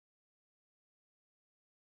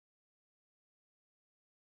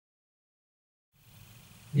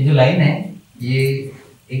ये जो लाइन है ये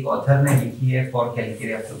एक ऑथर ने लिखी है for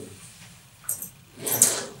Calcarea फ्लूर.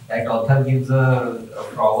 That author gives a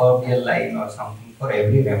proverbial line or something for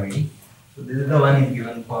every remedy. So this is the one is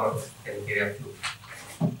given for Calcarea Fluor.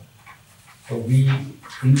 So we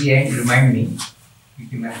in the end remind me,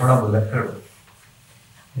 क्योंकि मैं थोड़ा भुलक्कड़ हूँ.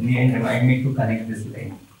 In the end remind me to connect this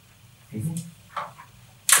line. ठीक है?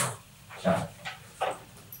 अच्छा.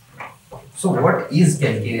 So what is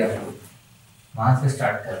Calcarea Fluor? वहाँ से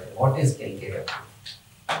start करते हैं. What is Calcarea Fluor?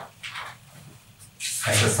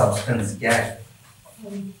 As a substance क्या है?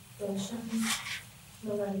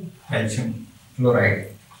 Calcium chloride.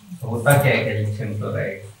 तो होता क्या है calcium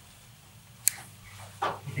chloride?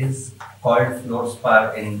 It is called fluorspar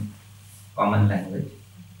in common language.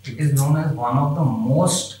 It is known as one of the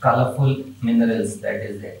most colorful minerals that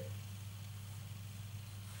is there.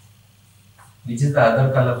 Which is the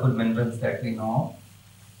other colorful minerals that we know?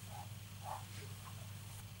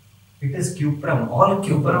 It is cuprum. All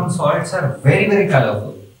cuprum salts are very, very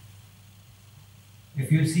colorful. If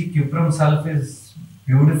you see cuprum sulf is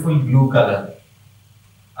beautiful blue color.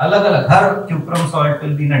 अलग-अलग हर cuprum salt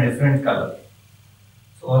will be in a different color.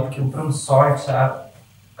 So all cuprum salts are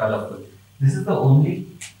colorful. This is the only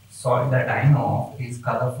salt that I know of is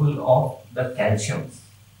colorful of the calciums.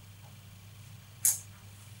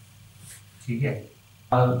 ठीक है?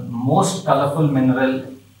 Most colorful mineral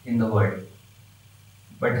in the world.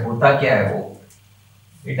 But होता क्या है वो?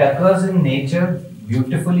 It occurs in nature,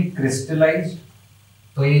 beautifully crystallized.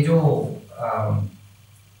 तो ये जो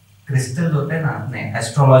crystals होते हैं ना अपने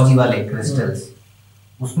एस्ट्रोलॉजी वाले क्रिस्टल्स,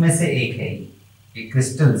 उसमें से एक है ये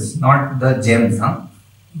क्रिस्टल्स, नॉट द जेम्स. हाँ,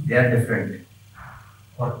 दे आर डिफरेंट.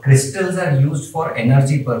 और crystals are used for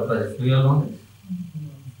energy purpose. Do you know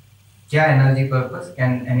क्या energy purpose?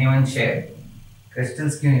 Can anyone share?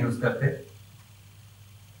 Crystals क्यों यूज करते हैं?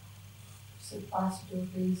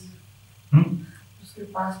 उसके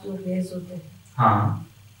पास जो रेज होते हैं, हाँ,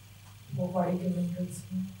 वो बॉडी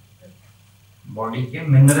के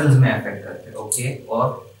मिनरल्स में अफेक्ट करते हैं. ओके.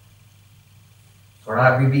 और थोड़ा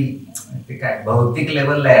अभी भी भौतिक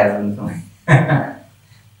लेवल है तुम्हें.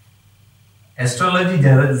 एस्ट्रोलॉजी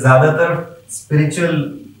ज्यादातर स्पिरिचुअल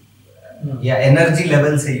या एनर्जी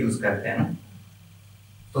लेवल से यूज करते हैं ना.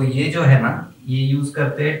 तो ये जो है ना, ये यूज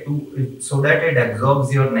करते हैं to so that it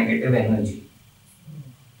absorbs your negative energy.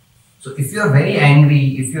 So if you are very angry,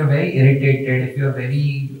 if you are very irritated, if you are very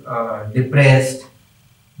depressed,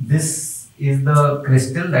 this is the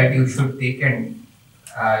crystal that you should take and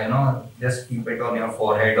just keep it on your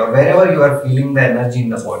forehead or wherever you are feeling the energy in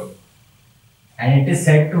the body. And it is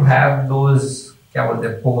said to have those क्या बोलते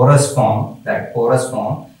हैं porous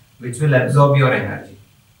form which will absorb your energy,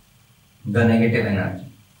 the negative energy.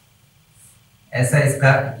 ऐसा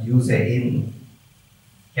इसका use है in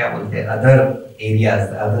क्या बोलते हैं other areas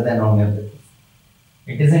other than homeopathy.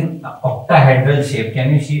 It is in octahedral shape. Can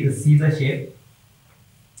you see the shape?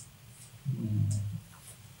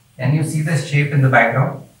 Can you see the shape in the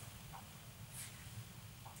background?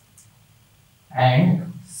 And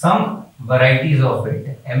some varieties of it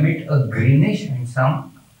emit a greenish and some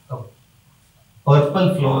purple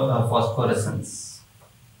phosphorescence.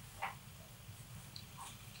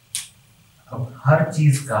 अब हर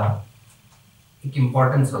चीज का एक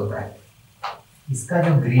importance होता है. इसका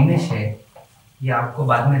जो greenish है ये आपको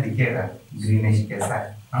बाद में दिखेगा ग्रीनिश कैसा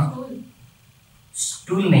है. हाँ,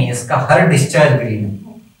 स्टूल नहीं, इसका हर डिस्चार्ज ग्रीन है.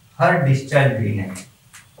 हर डिस्चार्ज ग्रीन है.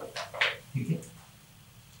 ठीक है.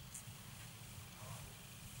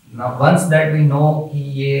 Now once that we know कि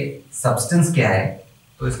ये सब्सटेंस क्या है,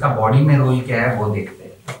 तो इसका बॉडी में रोल क्या है वो देखते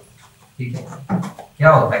हैं. ठीक है. क्या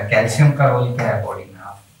होता है, कैल्शियम का रोल क्या है बॉडी में,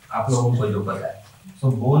 आप लोगों को जो पता है. So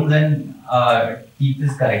bones and teeth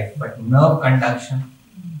is correct, but nerve conduction,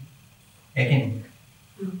 है कि नहीं?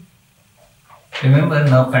 Remember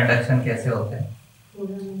nerve conduction कैसे होता है?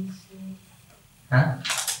 हाँ?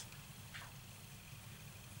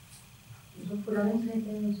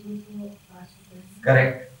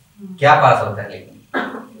 Correct. क्या पास होता है लेकिन?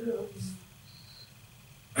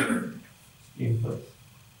 Impulse.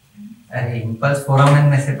 अरे impulse foramen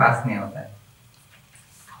में से पास नहीं होता है.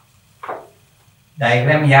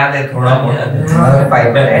 डायग्राम याद है थोड़ा बहुत.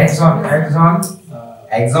 फाइबर है,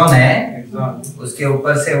 एक्सॉन है, उसके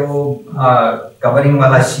ऊपर से वो कवरिंग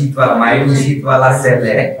वाला शीट वाला माइलिन शीट वाला सेल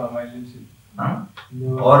है.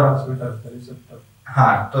 और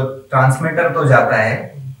हाँ, तो ट्रांसमीटर तो जाता है.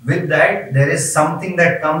 With that there is something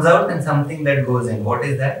that comes out and something that goes in. What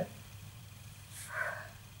is that?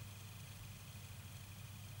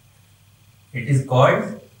 It is called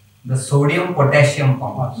the sodium potassium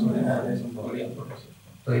pump.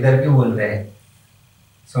 तो इधर क्यों बोल रहे हैं?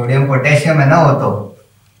 सोडियम पोटेशियम है ना वो. तो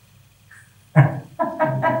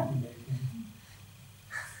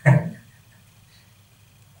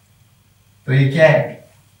तो ये क्या है,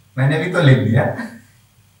 मैंने भी तो लिख दिया।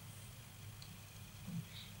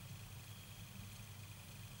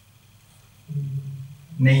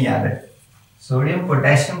 नहीं याद है। Sodium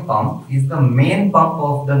potassium pump is the main pump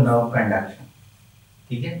of the nerve conduction,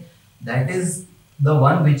 ठीक है, that is the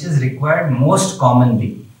one which is required most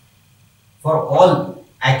commonly for all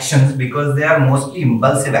actions because they are mostly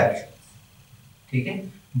impulsive actions, ठीक है,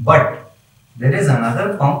 but there is another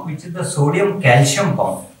pump which is the sodium calcium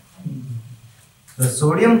pump. The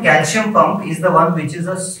sodium calcium pump is the one which is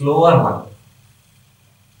a slower one,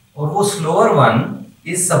 और वो slower one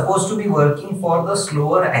is supposed to be working for the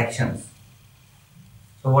slower actions.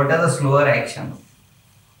 So what are the slower actions?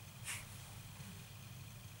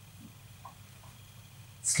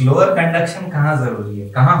 Slower conduction कहाँ जरूरी है,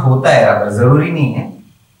 कहाँ होता है, अगर जरूरी नहीं है,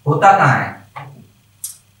 होता कहाँ है?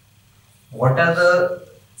 What are the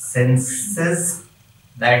senses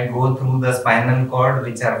that go through the spinal cord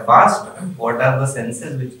which are fast? What are the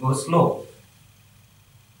senses which go slow?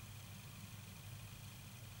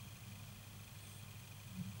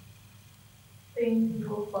 Pain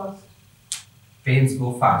go fast. Pains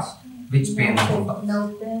go fast. Which pains go fast? No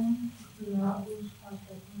pain.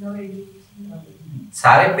 No release.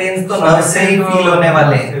 सारे pens तो nerve से ही feel होने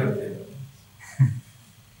वाले हैं।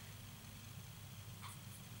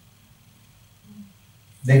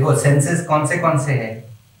 देखो senses कौन से हैं?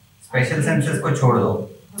 स्पेशल सेंसेस को छोड़ दो,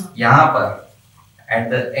 यहाँ पर at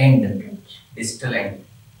the end, distal end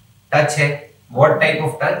touch है। What type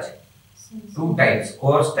of touch? Two types,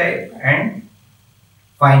 course type and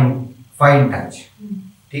fine touch,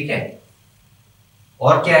 ठीक है।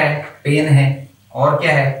 और क्या है? पेन है। और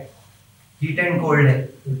क्या है? हीट एंड कोल्ड है।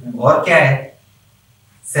 और क्या है?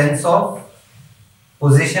 सेंस ऑफ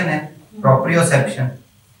पोजीशन है, प्रोप्रियोसेप्शन।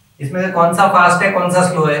 इसमें से कौन सा फास्ट है, कौन सा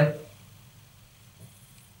स्लो है?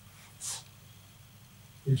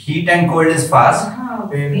 Heat and cold is fast.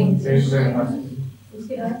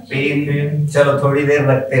 Pen, चलो थोड़ी देर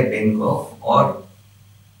रखते हैं पेन को, और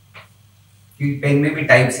क्योंकि पेन में भी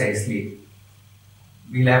टाइप्स है इसलिए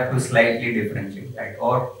we'll have to slightly differentiate that।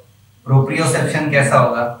 और प्रोप्रियोसेप्शन कैसा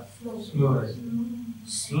होगा?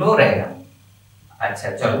 स्लो रहेगा। अच्छा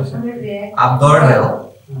चलो, आप दौड़ रहे हो,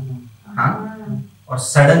 हाँ, और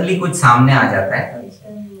सडनली कुछ सामने आ जाता है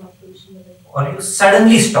और you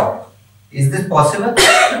suddenly stop. Is this possible?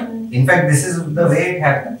 In fact this is the way it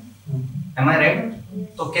happens. M I right?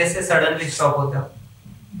 तो कैसे सडनली स्टॉप होता है?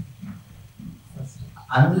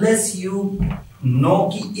 अनलेस यू नो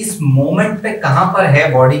कि इस मोमेंट पे कहां पर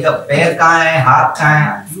है बॉडी का, पैर कहां है, हाथ कहां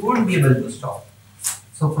है, you won't be able to stop.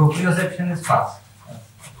 So proprioception is fast,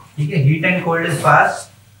 ठीक है। Heat and cold is fast,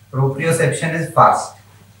 proprioception is fast.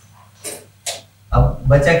 अब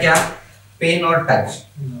बचा क्या? पेन और टच।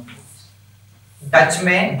 टच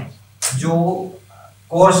में जो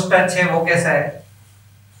कोर्स टच है वो कैसा है?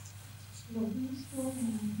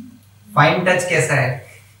 फाइन टच कैसा है?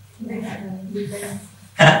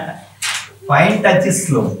 Fine touch is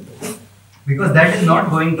slow because that is not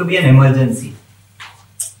going to be an emergency.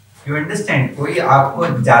 You understand? कोई आपको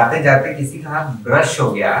जाते जाते किसी का हाथ ब्रश हो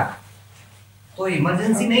गया तो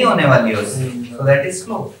इमरजेंसी नहीं होने वाली है उससे, so that is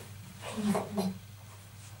slow,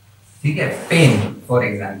 ठीक है। पेन फॉर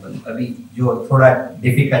एग्जांपल, अभी जो थोड़ा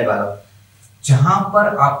डिफिकल्ट वाला, जहां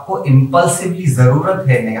पर आपको इम्पल्सिवली जरूरत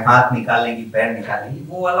है हाथ निकालने की, पैर निकालने की,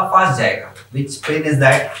 वो वाला फास्ट जाएगा। Which pain is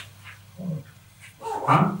that?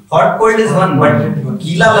 Hot cold is one, but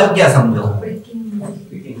कीला लग गया समझो,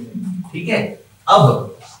 ठीक है।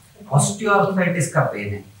 अब ऑस्टियोआर्थराइटिस का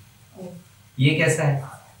पेन है, ये कैसा है?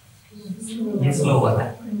 ये स्लो वाला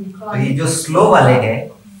है। तो ये जो स्लो वाले हैं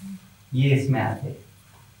ये इसमें आते हैं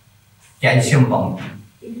calcium pump.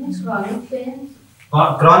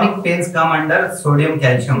 Chronic pens come under sodium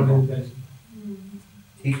calcium pump,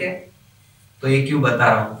 ठीक है। तो ये क्यों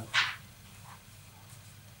बता रहा हूं?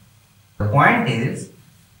 The point is,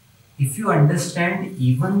 if you understand,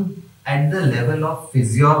 even at the level of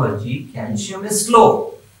physiology, calcium is slow.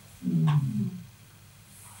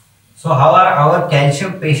 So how are our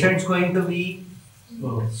calcium patients going to be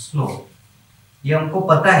slow? ये हमको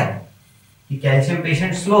पता है कि कैल्शियम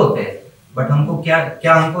पेशेंट स्लो होते हैं, बट हमको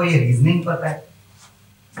क्या हमको ये रीजनिंग पता है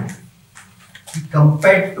कि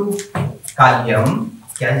compared to कालियम,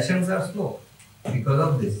 calciums are slow because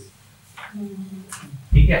of this,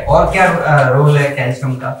 ठीक है। और क्या रोल है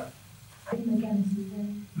कैल्शियम का?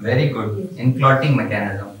 वेरी गुड, इन क्लॉटिंग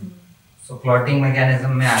मैकेनिज्म। सो क्लॉटिंग मैकेनिज्म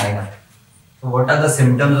में आएगा। So what are the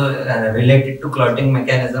symptoms related to clotting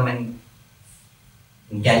mechanism in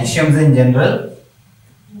calciums in general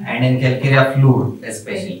and in Calcarea Fluor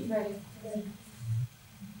especially?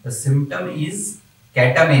 The symptom is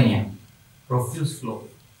catamania, profuse flow.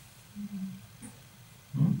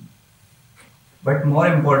 but more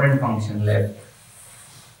important function left.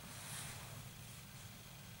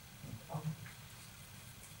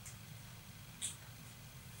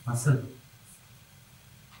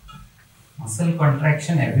 Muscle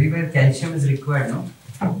contraction, everywhere calcium is required, no?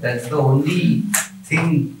 That's the only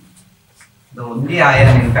thing, the only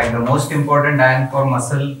iron, in fact, the most important iron for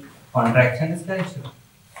muscle contraction is calcium.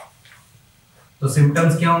 तो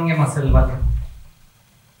symptoms क्या होंगे muscle वाले?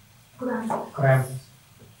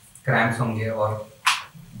 Cramps होंगे और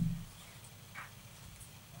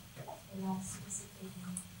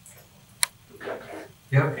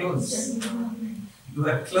you are close. You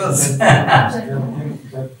are close.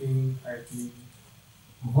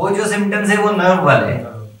 वो जो symptoms है वो nerve वाले हैं.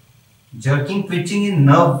 Jerking, twitching is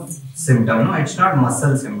nerve symptom, no? It's not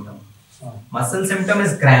muscle symptom. Muscle symptom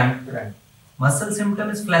is cramp. Muscle symptom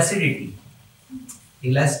is flaccidity.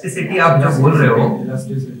 Elasticity आप जो बोल रहे हो,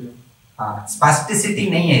 हाँ, spasticity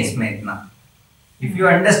नहीं है इसमें इतना. If you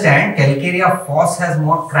understand, Calcarea Fluor has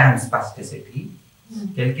more cramp spasticity.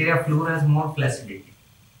 Calcarea Fluor has more flaccidity.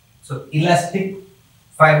 So elastic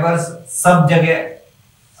fibers सब जगह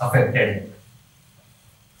affected है.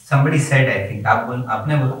 Somebody said, I think,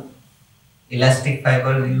 आपने बोला elastic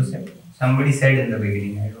fibers you said. Somebody said in the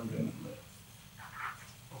beginning, I don't remember.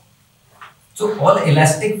 So all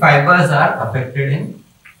elastic fibers are affected in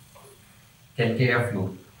Calcarea Fluor.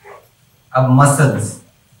 अब muscles,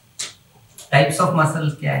 types of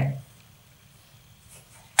muscles क्या है?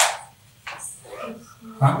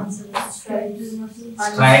 हाँ?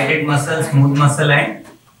 Striated muscle, smooth muscle and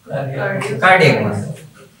cardiac muscle.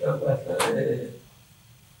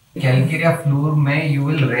 Calcarea Fluor में you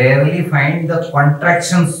will rarely find the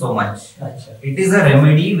contraction so much. It is a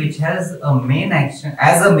remedy which has a main action,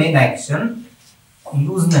 as a main action,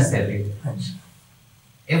 looseness everywhere.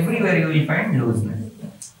 Everywhere you will find looseness.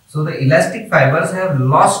 So the elastic fibers have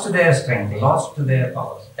lost their strength, lost their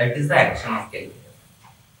powers. That is the action of Calcarea.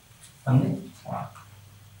 समझे?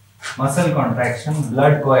 Muscle contraction,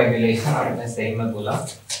 blood coagulation, आपने सही में बोला.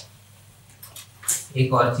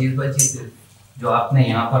 एक और चीज बची थी जो आपने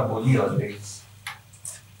यहाँ पर बोली ऑलरेडी.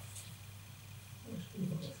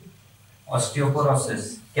 Osteoporosis.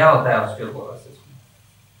 क्या होता है osteoporosis?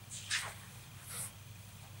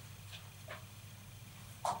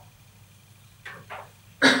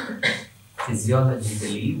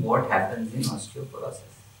 Physiologically, what happens in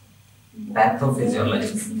osteoporosis?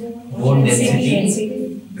 Pathophysiological. Bone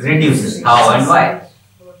density reduces. How and why?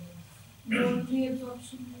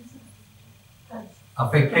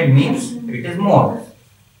 Affected means it is more.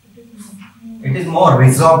 It is more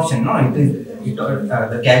resorption. No,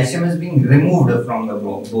 the calcium is being removed from the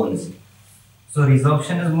bones. So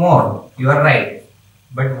resorption is more. You are right.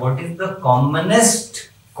 But what is the commonest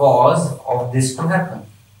cause of this to happen?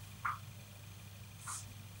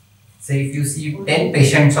 Say if you see 10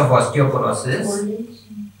 patients of osteoporosis,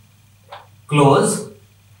 close,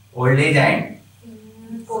 old age and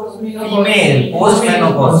female,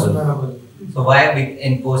 postmenopausal. So why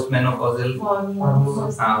in postmenopausal?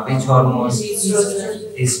 Which hormone?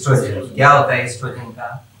 Estrogen. क्या होता है estrogen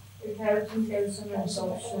का? It helps in calcium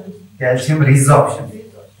absorption. Calcium resorption.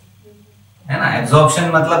 है ना?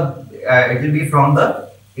 Absorption मतलब it will be from the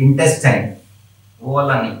intestine. वो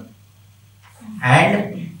वाला नहीं. And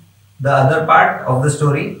the other part of the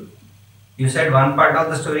story, you said one part of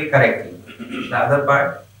the story correctly. The other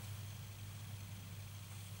part,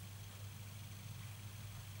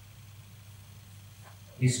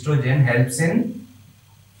 estrogen helps in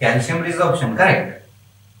calcium resorption, correct?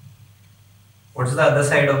 What's the other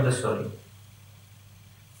side of the story?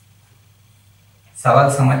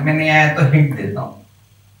 सवाल समझ में नहीं आया तो hint देता हूँ.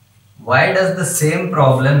 Why does the same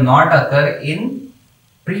problem not occur in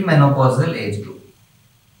premenopausal age group?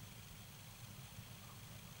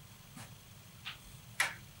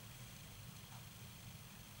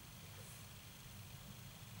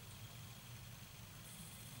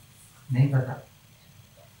 नहीं पता.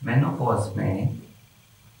 मेनोपॉज में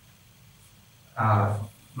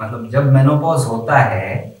मतलब जब मेनोपॉज होता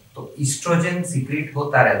है तो ईस्ट्रोजन सीक्रेट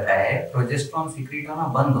होता रहता है, प्रोजेस्टेरॉन सीक्रेट होना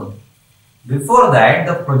बंद होता है. Before that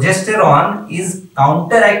the progesterone is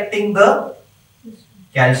काउंटरएक्टिंग the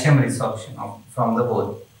calcium resorption from the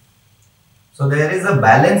bone. So there is a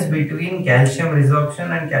balance between calcium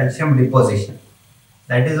resorption and calcium deposition.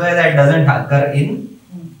 That is why that doesn't occur in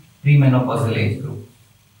premenopausal age group.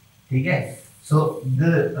 ठीक है? So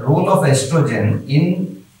the role of estrogen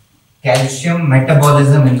in calcium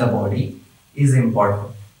metabolism in the body is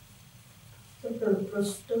important. So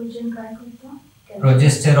progesterone काय करता?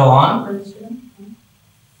 Progesterone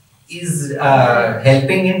is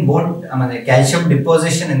helping in bone, calcium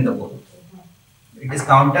deposition in the bone. It is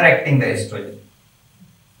counteracting the estrogen.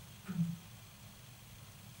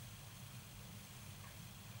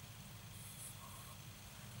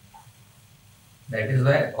 That is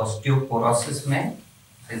why osteoporosis में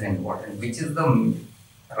is important, which is the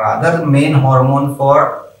rather main hormone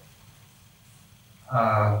for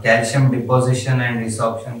calcium deposition and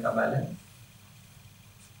resorption का balance.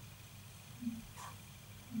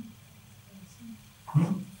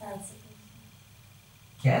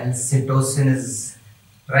 Calcitonin is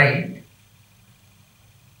right.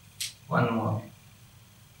 One more.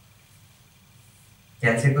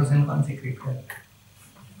 Calcitonin कौन secrete करता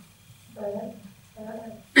है?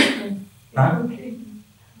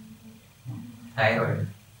 Thyroid.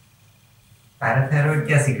 Parathyroid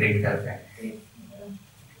क्या secret करता है?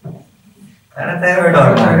 Parathyroid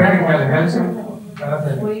hormone.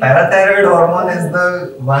 Parathyroid hormone is the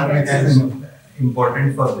one which is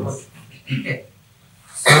important for this. Okay.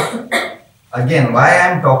 So again, why I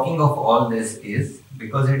am talking of all this is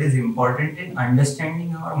because it is important in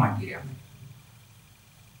understanding our material.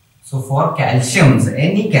 So for calciums,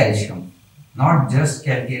 any calcium, not just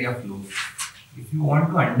Calcarea Fluor, if you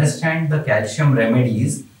want to understand the calcium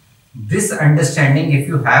remedies, this understanding, if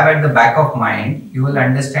you have at the back of mind, you will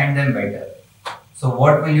understand them better. So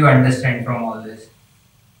what will you understand from all this?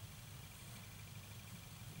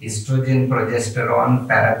 Estrogen, progesterone,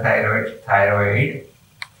 parathyroid, thyroid.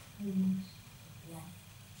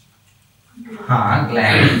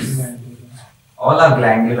 Glands. All are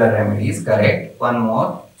glandular remedies, correct. One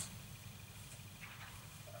more.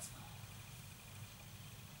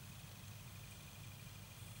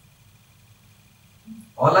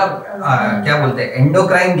 All are क्या बोलते हैं?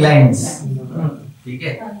 Endocrine glands. ठीक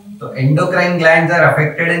है. तो endocrine glands are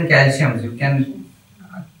affected in calcium. You can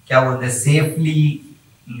क्या बोलते हैं? Safely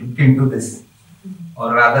look into this,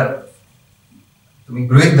 or rather तुम्हें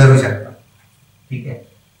गृहीत धरू शकता. ठीक है.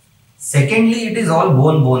 Secondly, it is all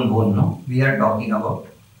bone. No, we are talking about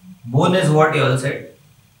bone is what you all said.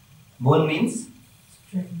 Bone means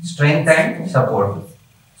strength and support.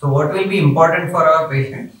 So what will be important for our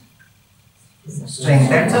patients?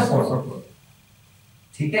 Strength and support.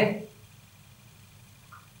 ठीक है.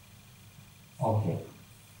 Okay.